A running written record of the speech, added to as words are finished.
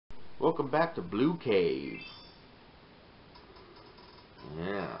Welcome back to Blue Cave.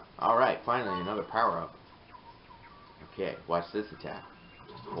 Yeah. Alright, finally another power-up. Okay, watch this attack.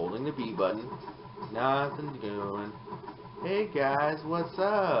 Just holding the B button. Nothing doing. Hey guys, what's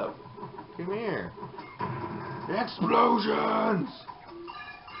up? Come here. Explosions!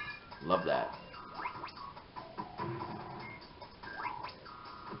 Love that.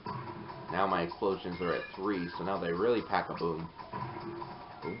 Now my explosions are at 3, so now they really pack a boom.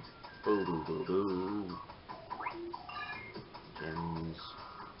 Boom. Boo boo boo boo. Gems.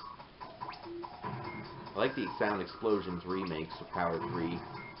 I like the sound Explosion 3 makes with Power 3.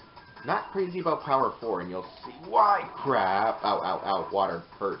 Not crazy about Power 4, and you'll see why. Crap! Ow, ow, ow. Water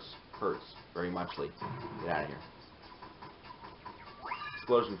hurts. Hurts very muchly. Get out of here.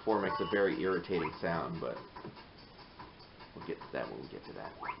 Explosion 4 makes a very irritating sound, but we'll get to that when we get to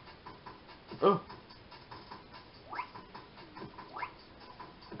that. Oh!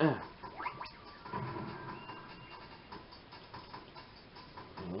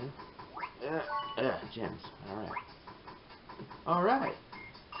 Gems. Alright. Alright.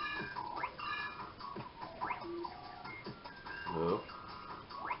 Oof.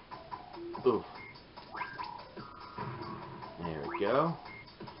 Oof. There we go.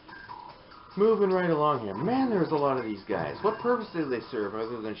 Moving right along here. Man, there's a lot of these guys. What purpose do they serve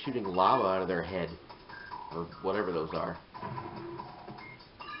other than shooting lava out of their head? Or whatever those are.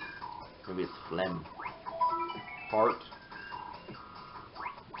 Maybe it's phlegm. Heart.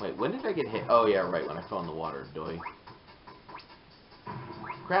 Wait, when did I get hit? Oh yeah, right, when I fell in the water, doy.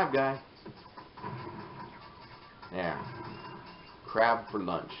 Crab guy. There. Crab for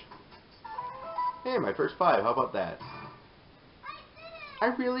lunch. Hey, my first 5, how about that? I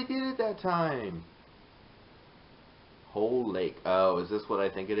really did it that time. Whole lake. Oh, is this what I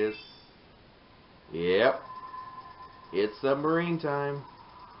think it is? Yep. It's submarine time.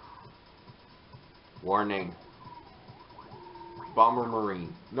 Warning. Bomberman.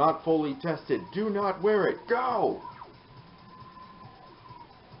 Not fully tested. Do not wear it. Go!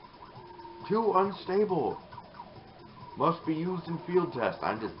 Too unstable. Must be used in field test.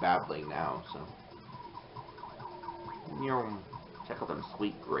 I'm just babbling now, so. Check out them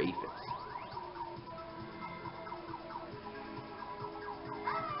sweet graphics.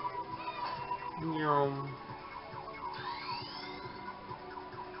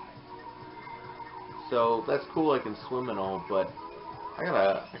 So that's cool, I can swim and all, but I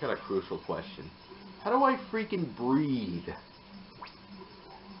got a crucial question. How do I freaking breathe?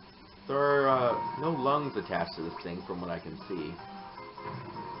 There are no lungs attached to this thing from what I can see.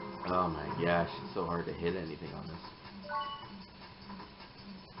 Oh my gosh, it's so hard to hit anything on this.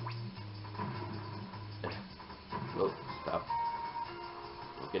 Oh, stop.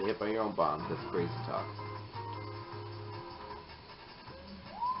 Don't get hit by your own bombs, that's crazy talk.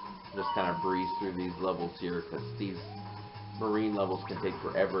 Just kind of breeze through these levels here, because these marine levels can take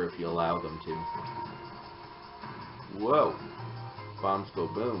forever if you allow them to. Whoa! Bombs go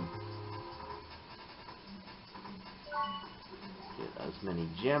boom. Get as many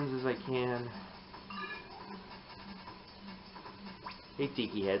gems as I can. Hey,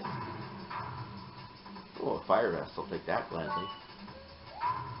 tiki heads. Oh, a fire vest. I'll take that gladly.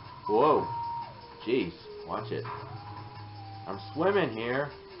 Whoa! Jeez, watch it. I'm swimming here.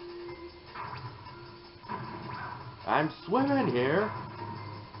 I'm swimming here.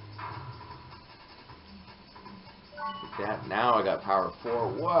 Take that. Now I got power 4.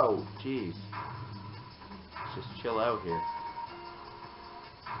 Whoa, jeez. Let's just chill out here.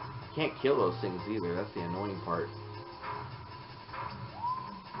 I can't kill those things either. That's the annoying part.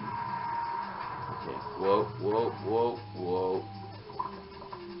 Okay. Whoa, whoa, whoa, whoa.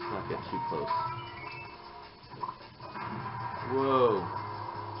 Let's not get too close. Whoa.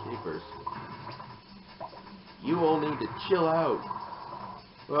 Jeepers. You all need to chill out.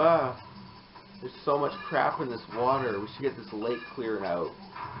 Ah, there's so much crap in this water. We should get this lake cleared out.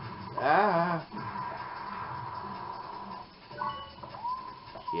 Ah.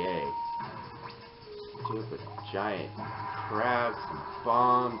 Okay. Stupid giant crabs and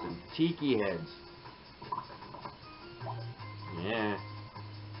bombs and tiki heads. Yeah.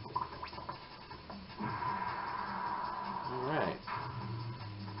 Alright.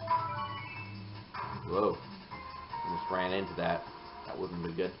 Whoa. Almost ran into that. That wouldn't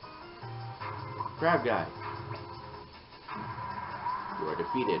be good. Crab guy. You are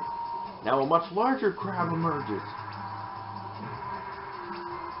defeated. Now a much larger crab emerges.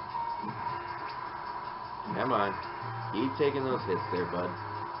 Come on. Keep taking those hits there, bud.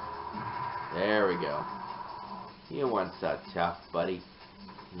 There we go. You weren't so tough, buddy.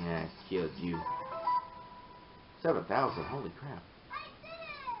 Yeah, I killed you. 7,000, holy crap.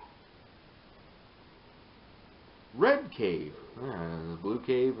 Red cave. Blue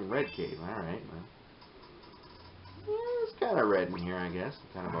cave and red cave. Alright, man. Yeah, it's kind of red in here, I guess.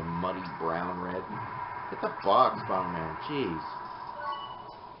 Kind of a muddy brown red. Get the box, Bomberman. Jeez.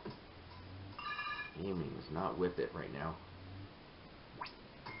 Gaming is not with it right now.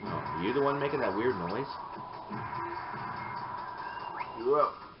 Oh, are you the one making that weird noise?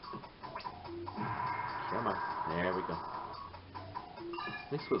 Whoa. Come on. There we go.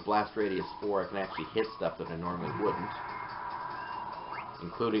 At least with Blast Radius 4, I can actually hit stuff that I normally wouldn't.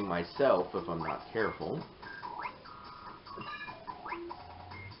 Including myself, if I'm not careful.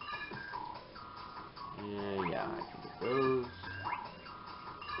 Yeah, I can get those.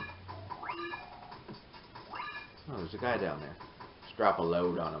 Oh, there's a guy down there. Let's drop a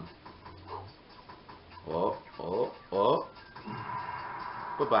load on him. Oh, oh, oh.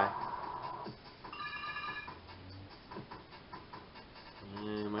 Bye-bye.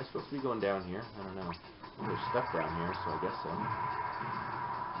 Am I supposed to be going down here? I don't know. Well, there's stuff down here, so I guess so.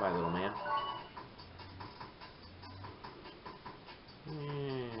 Bye, little man.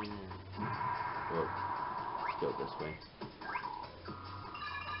 Whoa. Let's go this way.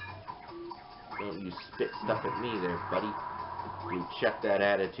 Don't you spit stuff at me there, buddy. You check that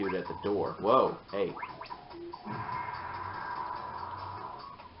attitude at the door. Whoa, hey.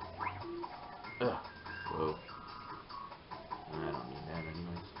 Ugh. Whoa. I don't need that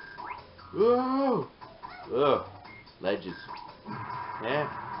anyways. Whoa! Ugh. Ledges.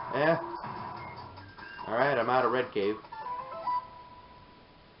 Alright, I'm out of red cave.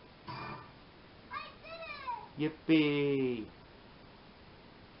 Yippee!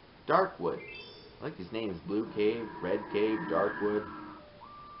 Darkwood. I like these names. Blue Cave, Red Cave, Darkwood.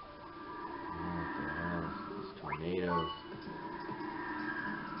 What the hell is these tornadoes?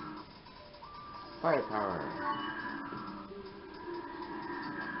 Firepower.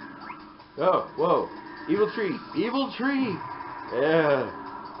 Oh, whoa. Evil tree. Evil tree! Yeah.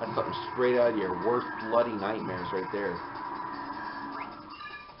 That's something straight out of your worst bloody nightmares right there.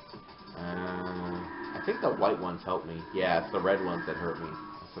 I think the white ones help me. Yeah, it's the red ones that hurt me.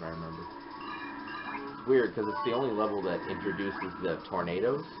 That's what I remember. It's weird because it's the only level that introduces the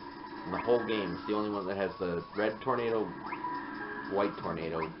tornadoes in the whole game. It's the only one that has the red tornado, white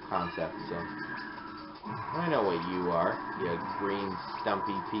tornado concept. So I know what you are, you green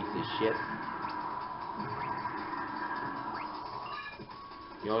stumpy piece of shit.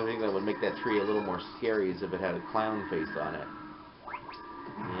 The only thing that would make that tree a little more scary is if it had a clown face on it.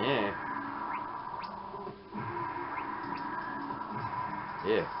 Yeah.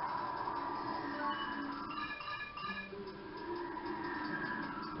 Yeah.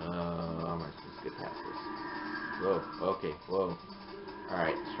 I might just get past this. Whoa, okay, whoa.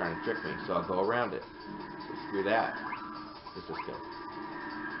 Alright, it's trying to trick me, so I'll go around it. So screw that. Let's just go.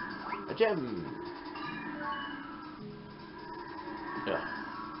 A gem! Ugh.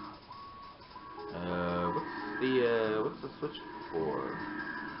 What's the switch for?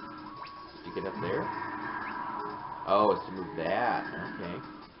 To get up there? Oh, it's to move that. Okay.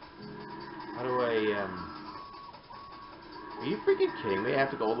 How do I, Are you freaking kidding me? I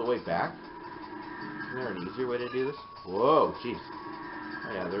have to go all the way back? Isn't there an easier way to do this? Whoa, jeez.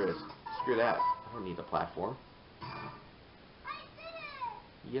 Oh yeah, there is. Screw that. I don't need the platform.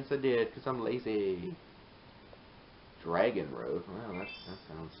 Yes, I did, because I'm lazy. Dragon Road. Well, that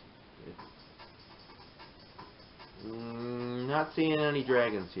sounds good. Not seeing any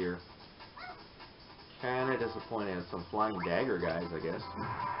dragons here. Kinda disappointed. Some flying dagger guys, I guess.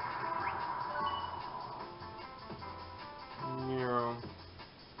 Yeah.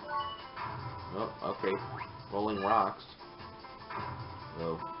 Oh, okay. Rolling rocks.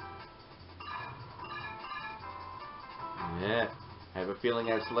 Oh. Yeah. I have a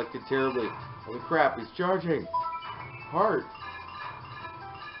feeling I've selected terribly. Holy crap, he's charging! Heart!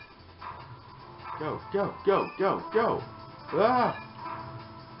 Go, go, go, go, go! Ah!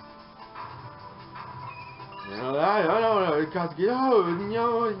 No, I can't get out.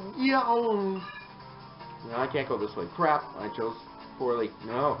 No, I can't go this way. Crap, I chose poorly.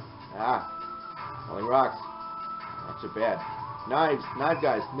 No. Rolling rocks. Rocks are bad. Knives, knife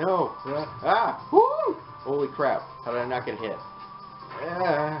guys. No. Woo! Holy crap! How did I not get hit?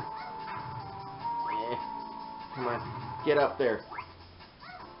 Come on, get up there.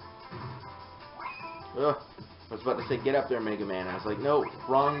 Ugh. I was about to say, get up there, Mega Man. I was like, no,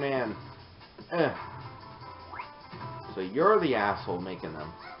 wrong man. So you're the asshole making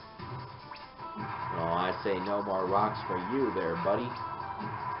them. Oh, I say no more rocks for you there, buddy.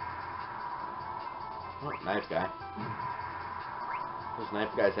 Oh, knife guy. Those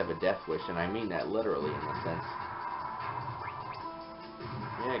knife guys have a death wish, and I mean that literally in a sense.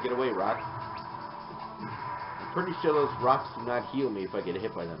 Yeah, get away, Rock. pretty sure those rocks do not heal me if I get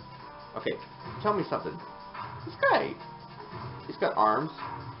hit by them. Okay, tell me something. This guy, he's got arms.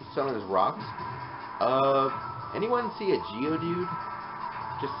 He's selling his rocks. Anyone see a Geodude?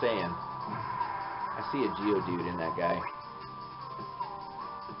 Just saying. I see a Geodude in that guy.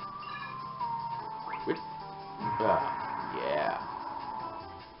 Which? Yeah.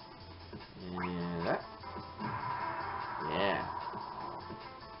 And that. Yeah.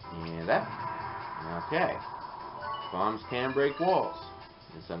 And that. Okay. Bombs can break walls,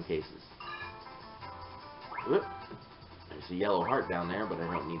 in some cases. Oop. There's a yellow heart down there, but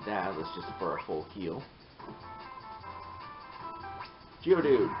I don't need that. That's just for a full heal.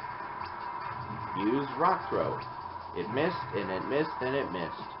 Geodude. Use Rock Throw. It missed, and it missed, and it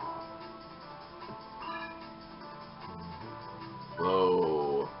missed.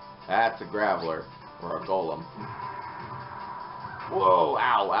 Whoa. That's a Graveler. Or a Golem. Whoa.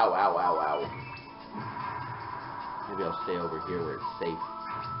 Ow, ow, ow, ow, ow. Maybe I'll stay over here where it's safe.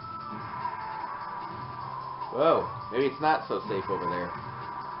 Whoa. Maybe it's not so safe over there.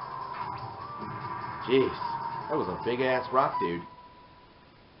 Jeez. That was a big-ass rock, dude.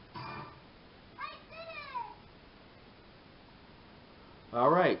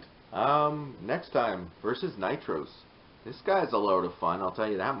 Alright, next time, versus Nitros. This guy's a load of fun, I'll tell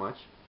you that much.